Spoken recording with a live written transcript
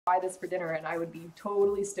buy this for dinner and I would be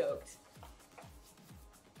totally stoked.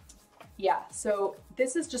 Yeah, so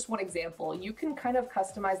this is just one example. You can kind of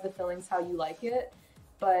customize the fillings how you like it,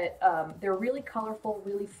 but they're really colorful,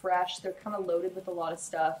 really fresh. They're kind of loaded with a lot of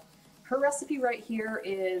stuff. Her recipe right here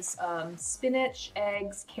is spinach,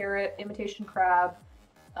 eggs, carrot, imitation crab,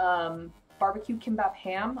 barbecue kimbap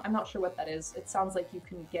ham. I'm not sure what that is. It sounds like you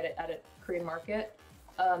can get it at a Korean market.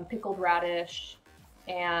 Pickled radish,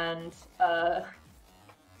 and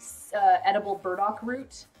edible burdock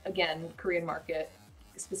root. Again, Korean market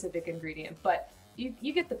specific ingredient, but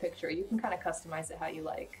you get the picture. You can kind of customize it how you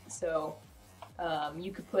like. So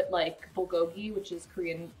you could put like bulgogi, which is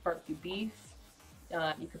Korean barbecue beef.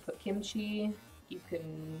 You could put kimchi. You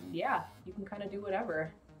can kind of do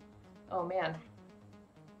whatever. Oh man.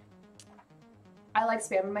 I like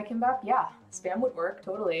Spam in my kimbap. Yeah, Spam would work,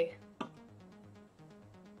 totally.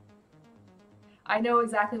 I know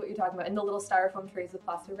exactly what you're talking about. In the little styrofoam trays with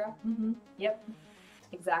plastic wrap? Mm-hmm. Yep,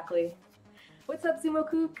 exactly. What's up, Sumo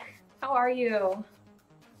Kook? How are you?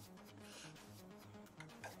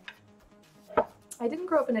 I didn't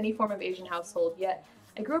grow up in any form of Asian household, yet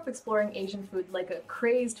I grew up exploring Asian food like a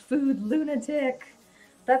crazed food lunatic.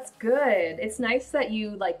 That's good. It's nice that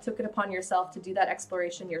you like took it upon yourself to do that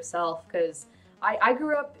exploration yourself, because I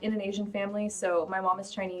grew up in an Asian family, so my mom is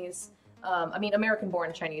Chinese. I mean,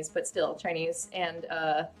 American-born Chinese, but still Chinese, and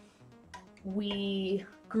we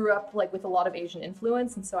grew up like with a lot of Asian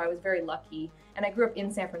influence, and so I was very lucky. And I grew up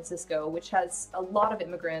in San Francisco, which has a lot of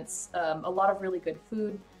immigrants, a lot of really good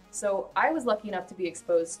food. So I was lucky enough to be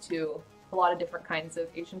exposed to a lot of different kinds of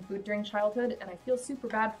Asian food during childhood, and I feel super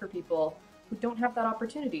bad for people who don't have that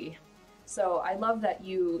opportunity. So I love that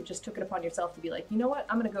you just took it upon yourself to be like, you know what,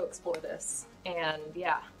 I'm gonna go explore this. And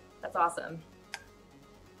yeah, that's awesome.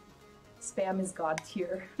 Spam is god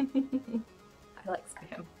tier. I like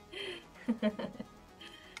Spam.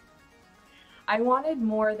 I wanted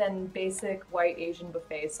more than basic white Asian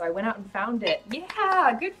buffets, so I went out and found it.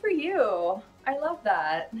 Yeah, good for you. I love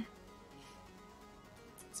that.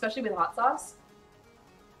 Especially with hot sauce.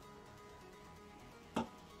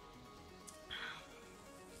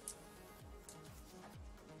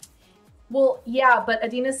 Well, yeah, but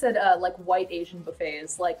Adina said like white Asian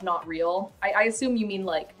buffets, like not real. I assume you mean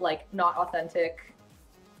like not authentic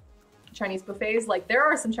Chinese buffets. Like there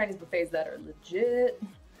are some Chinese buffets that are legit,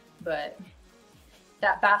 but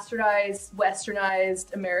that bastardized,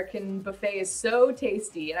 westernized American buffet is so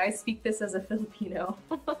tasty, and I speak this as a Filipino.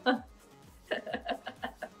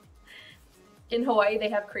 In Hawaii, they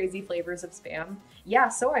have crazy flavors of Spam. Yeah,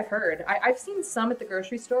 so I've heard. I've seen some at the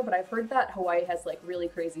grocery store, but I've heard that Hawaii has like really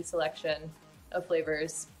crazy selection of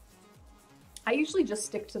flavors. I usually just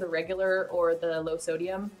stick to the regular or the low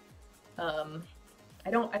sodium. I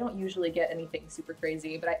don't usually get anything super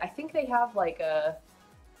crazy, but I think they have like a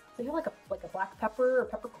black pepper or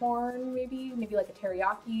peppercorn, maybe like a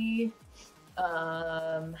teriyaki.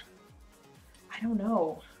 I don't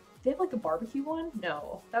know. Do they have like a barbecue one?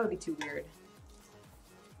 No, that would be too weird.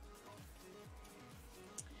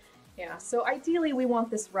 Yeah, so ideally we want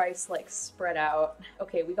this rice like spread out.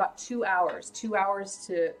 Okay, we got 2 hours. 2 hours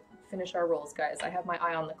to finish our rolls, guys. I have my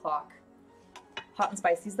eye on the clock. Hot and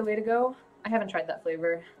spicy is the way to go. I haven't tried that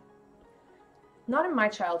flavor. Not in my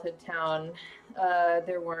childhood town.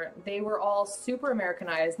 There weren't. They were all super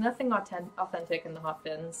Americanized. Nothing authentic in the hot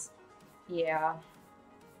bins. Yeah.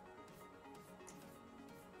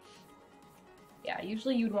 Yeah,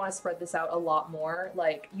 usually you'd want to spread this out a lot more.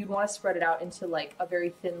 Like, you'd want to spread it out into like a very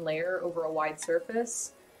thin layer over a wide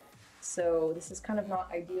surface. So this is kind of not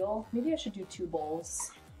ideal. Maybe I should do 2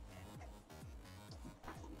 bowls.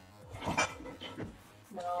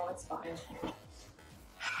 No, it's fine.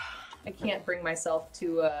 I can't bring myself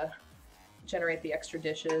to generate the extra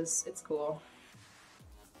dishes. It's cool.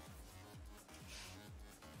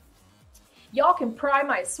 Y'all can pry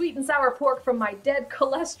my sweet and sour pork from my dead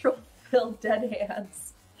cholesterol-filled dead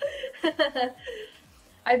hands.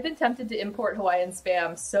 I've been tempted to import Hawaiian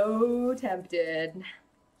Spam. So tempted.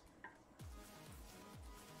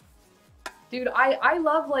 Dude, I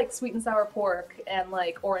love like sweet and sour pork and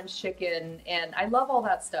like orange chicken, and I love all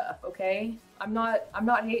that stuff, okay? I'm not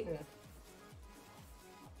hating.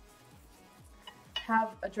 Have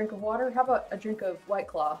a drink of water? How about a drink of White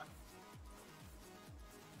Claw?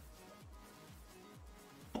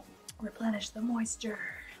 Replenish the moisture.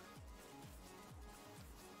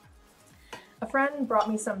 A friend brought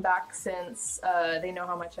me some back since they know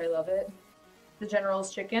how much I love it. The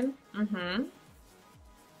General's chicken. Mm-hmm.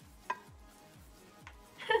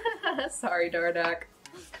 Sorry, Dardak.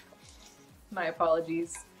 My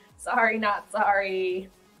apologies. Sorry, not sorry.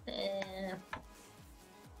 Yeah,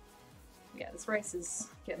 this rice is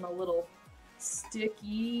Getting a little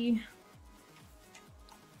sticky.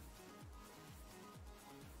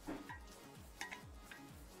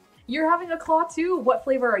 You're having a claw too? What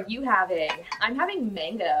flavor are you having? I'm having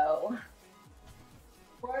mango.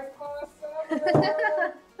 White Claw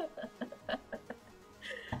Summer!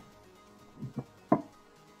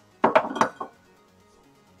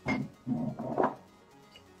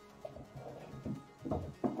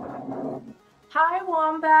 Hi,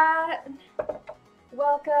 Wombat.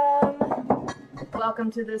 Welcome.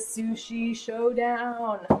 Welcome to the Sushi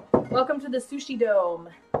Showdown. Welcome to the Sushi Dome.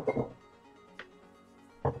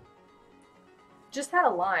 Just had a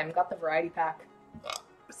lime, got the variety pack.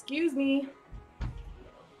 Excuse me.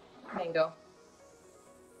 Mango.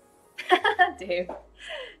 Dave.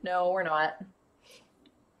 No, we're not.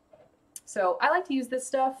 So I like to use this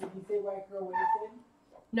stuff. Did you say white girl wasted?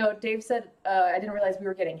 No, Dave said I didn't realize we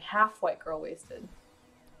were getting half white girl wasted.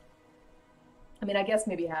 I mean, I guess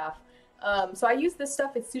maybe half. So I use this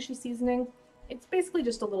stuff. It's sushi seasoning. It's basically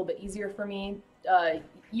just a little bit easier for me.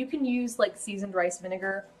 You can use like seasoned rice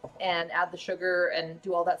vinegar and add the sugar and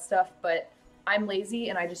do all that stuff, but I'm lazy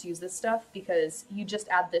and I just use this stuff because you just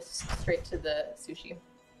add this straight to the sushi.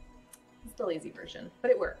 It's the lazy version,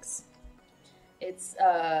 but it works. It's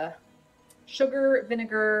sugar,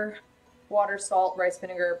 vinegar, water, salt, rice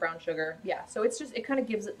vinegar, brown sugar. Yeah, so it's just, it kind of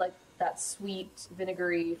gives it like that sweet,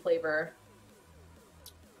 vinegary flavor.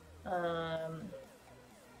 And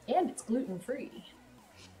it's gluten-free.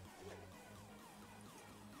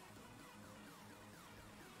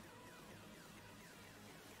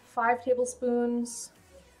 Five tablespoons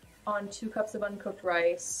on 2 cups of uncooked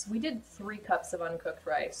rice. We did 3 cups of uncooked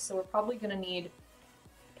rice, so we're probably gonna need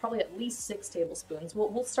probably at least 6 tablespoons.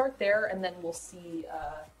 We'll start there and then we'll see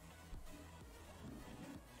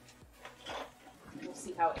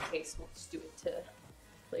how it tastes. We'll just do it to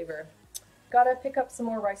flavor. Gotta pick up some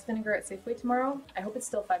more rice vinegar at Safeway tomorrow. I hope it's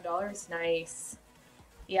still $5. Nice.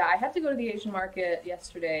 Yeah, I had to go to the Asian market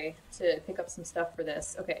yesterday to pick up some stuff for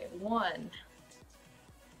this. Okay, 1.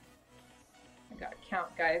 I gotta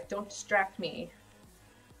count, guys. Don't distract me.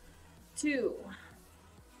 2.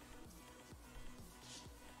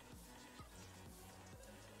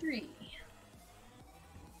 3.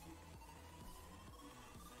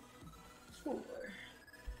 4.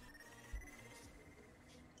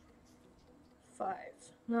 5.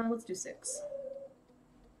 No, let's do 6.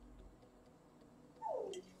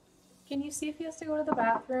 Can you see if he has to go to the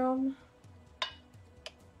bathroom?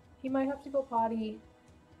 He might have to go potty.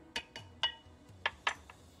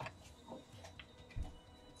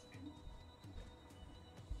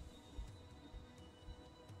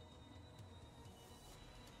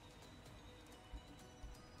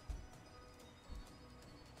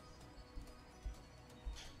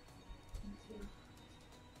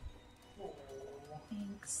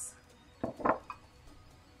 Thanks.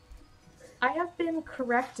 I have been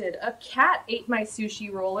corrected. A cat ate my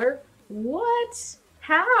sushi roller. What?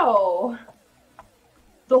 How?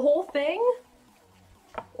 The whole thing?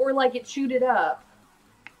 Or like it chewed it up?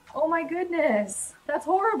 Oh my goodness. That's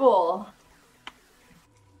horrible.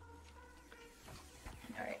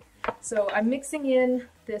 Alright, so I'm mixing in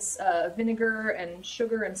this vinegar and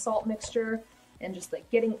sugar and salt mixture and just like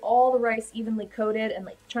getting all the rice evenly coated and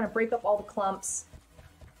like trying to break up all the clumps.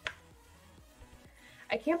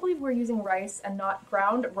 I can't believe we're using rice and not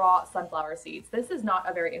ground raw sunflower seeds. This is not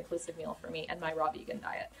a very inclusive meal for me and my raw vegan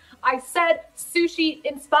diet. I said sushi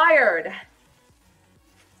inspired.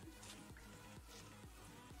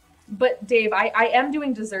 But Dave, I am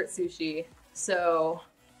doing dessert sushi, so.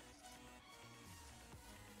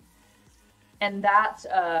 And that,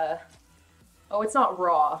 oh, it's not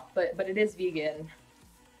raw, but it is vegan.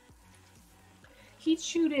 He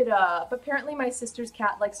chewed it up. Apparently my sister's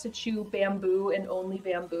cat likes to chew bamboo and only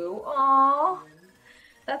bamboo. Aww,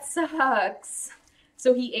 that sucks.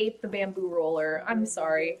 So he ate the bamboo roller. I'm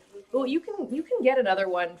sorry. Well, you can get another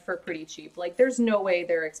one for pretty cheap. Like, there's no way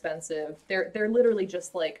they're expensive. They're literally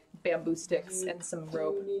just like bamboo sticks and some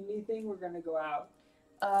rope. Do you need anything? We're gonna go out.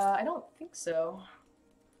 I don't think so.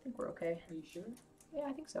 I think we're okay. Are you sure? Yeah,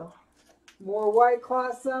 I think so. More White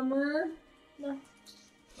Claw Summer? No.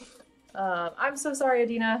 I'm so sorry,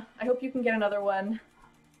 Adina. I hope you can get another one.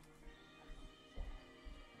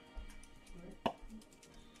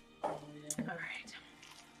 Alright.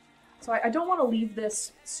 So I don't want to leave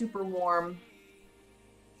this super warm.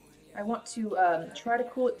 I want to try to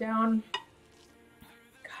cool it down.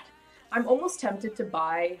 God, I'm almost tempted to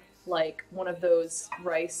buy like one of those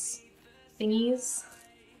rice thingies.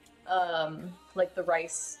 Like the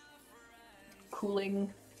rice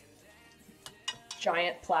cooling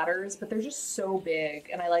giant platters, but they're just so big,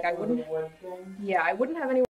 and I wouldn't. One thing. Yeah, I wouldn't have any